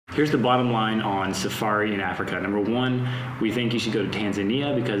Here's the bottom line on safari in Africa. Number one, we think you should go to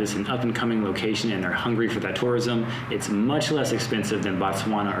Tanzania because it's an up-and-coming location and they're hungry for that tourism. It's much less expensive than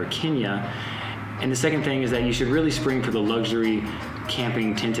Botswana or Kenya. And the second thing is that you should really spring for the luxury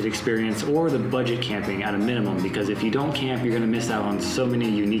camping tented experience or the budget camping at a minimum, because if you don't camp, you're gonna miss out on so many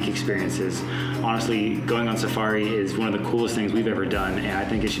unique experiences. Honestly, going on safari is one of the coolest things we've ever done, and I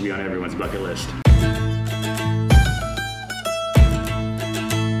think it should be on everyone's bucket list.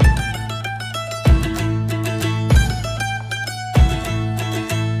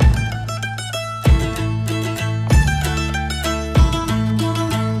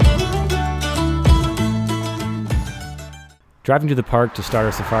 Driving to the park to start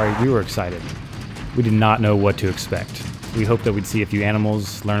our safari, we were excited. We did not know what to expect. We hoped that we'd see a few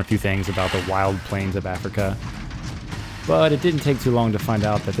animals, learn a few things about the wild plains of Africa. But it didn't take too long to find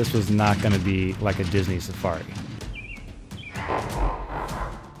out that this was not going to be like a Disney safari.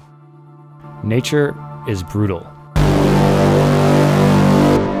 Nature is brutal.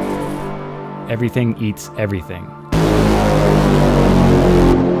 Everything eats everything.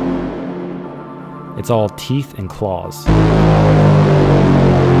 It's all teeth and claws.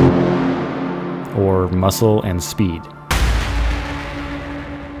 Or muscle and speed.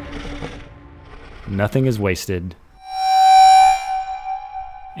 Nothing is wasted.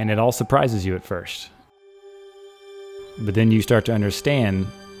 And it all surprises you at first. But then you start to understand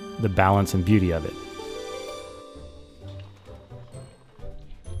the balance and beauty of it.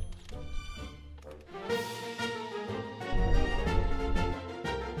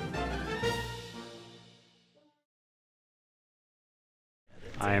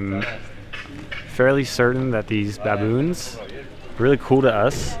 I'm fairly certain that these baboons are really cool to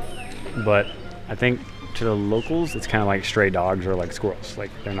us, but I think to the locals it's kind of like stray dogs or like squirrels.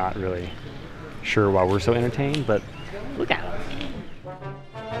 Like, they're not really sure why we're so entertained, but look at them.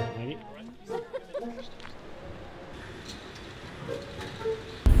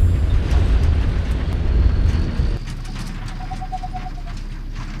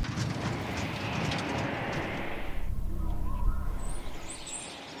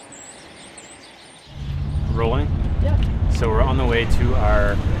 Rolling? Yep. So we're on the way to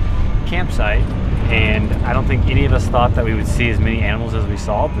our campsite, and I don't think any of us thought that we would see as many animals as we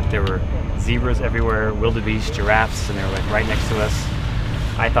saw, but there were zebras everywhere, wildebeest, giraffes, and they were like right next to us.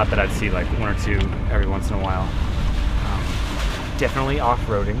 I thought that I'd see like one or two every once in a while. Definitely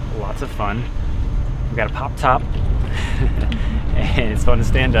off-roading, lots of fun. We've got a pop top, and it's fun to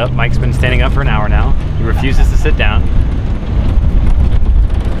stand up. Mike's been standing up for an hour now. He refuses to sit down.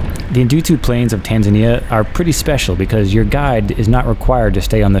 The Ndutu Plains of Tanzania are pretty special because your guide is not required to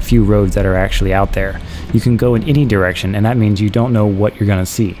stay on the few roads that are actually out there. You can go in any direction, and that means you don't know what you're going to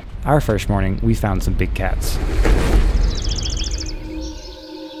see. Our first morning, we found some big cats.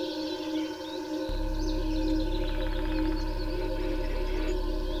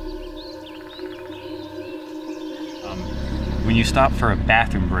 When you stop for a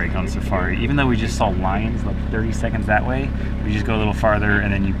bathroom break on safari, even though we just saw lions like 30 seconds that way, we just go a little farther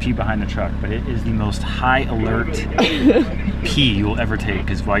and then you pee behind the truck. But it is the most high alert pee you will ever take,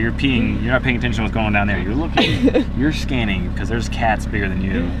 because while you're peeing, you're not paying attention to what's going on down there. You're looking, you're scanning, because there's cats bigger than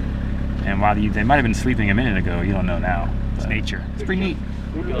you. And while they might have been sleeping a minute ago, you don't know now. It's nature. It's pretty neat.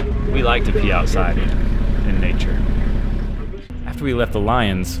 We like to pee outside in nature. After we left the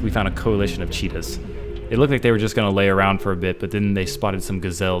lions, we found a coalition of cheetahs. It looked like they were just going to lay around for a bit, but then they spotted some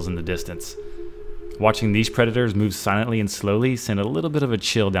gazelles in the distance. Watching these predators move silently and slowly sent a little bit of a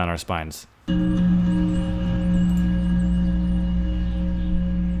chill down our spines.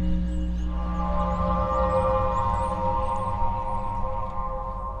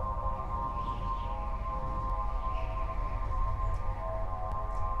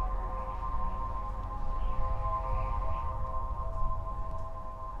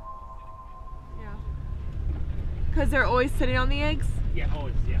 Because they're always sitting on the eggs? Yeah,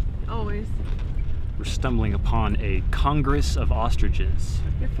 always, yeah. Always. We're stumbling upon a congress of ostriches.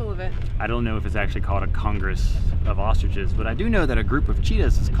 You're full of it. I don't know if it's actually called a congress of ostriches, but I do know that a group of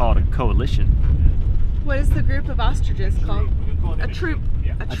cheetahs is called a coalition. What is the group of ostriches called? A troop.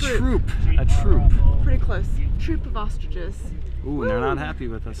 A troop. A troop. Pretty close. Troop of ostriches. Ooh, and they're not happy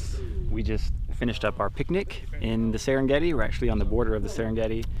with us. We just finished up our picnic in the Serengeti. We're actually on the border of the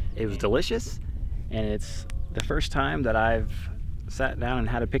Serengeti. It was delicious, and it's the first time that I've sat down and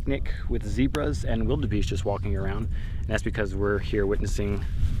had a picnic with zebras and wildebeest just walking around. And that's because we're here witnessing,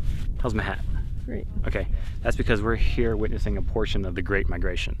 how's my hat? Great. Okay, that's because we're here witnessing a portion of the Great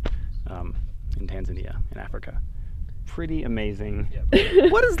Migration in Tanzania, in Africa. Pretty amazing.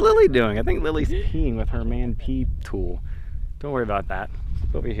 What is Lily doing? I think Lily's peeing with her man pee tool. Don't worry about that.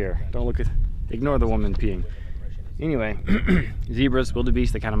 over here. Don't look at, ignore the woman peeing. Anyway, zebras,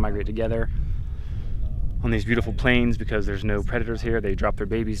 wildebeest, they kind of migrate together on these beautiful plains because there's no predators here. They drop their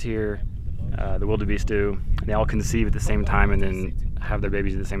babies here. The wildebeest do. They all conceive at the same time and then have their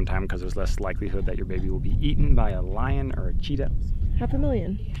babies at the same time because there's less likelihood that your baby will be eaten by a lion or a cheetah.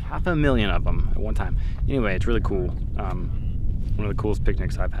 500,000. 500,000 of them at one time. Anyway, it's really cool. One of the coolest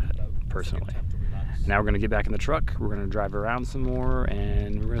picnics I've had, personally. Now we're gonna get back in the truck, we're gonna drive around some more,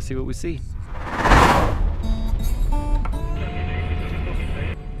 and we're gonna see what we see.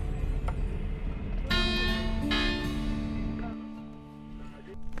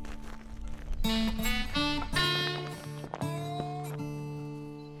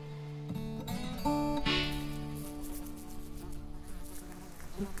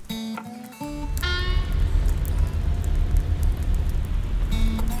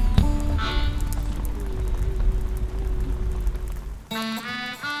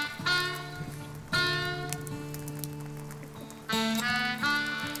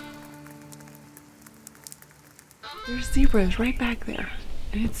 There's zebras right back there,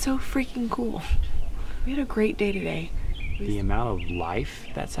 and it's so freaking cool. We had a great day today. The amount of life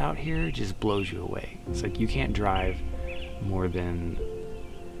that's out here just blows you away. It's like you can't drive more than,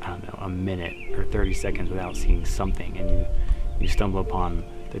 I don't know, a minute or 30 seconds without seeing something, and you stumble upon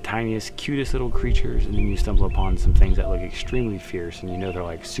the tiniest, cutest little creatures, and then you stumble upon some things that look extremely fierce, and you know they're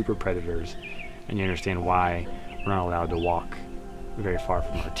like super predators, and you understand why we're not allowed to walk very far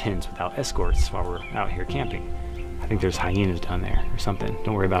from our tents without escorts while we're out here camping. I think there's hyenas down there or something.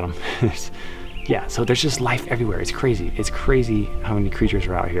 Don't worry about them. Yeah, so there's just life everywhere. It's crazy. It's crazy how many creatures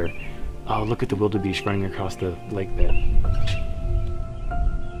are out here. Oh, look at the wildebeest running across the lake bed.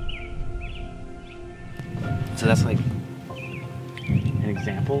 So that's like an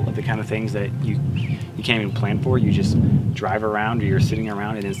example of the kind of things that you can't even plan for. You just drive around or you're sitting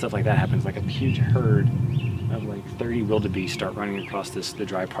around and then stuff like that happens. Like a huge herd of like 30 wildebeest start running across the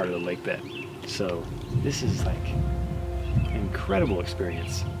dry part of the lake bed. So this is like an incredible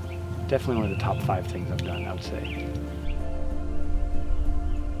experience. Definitely one of the top 5 things I've done, I would say.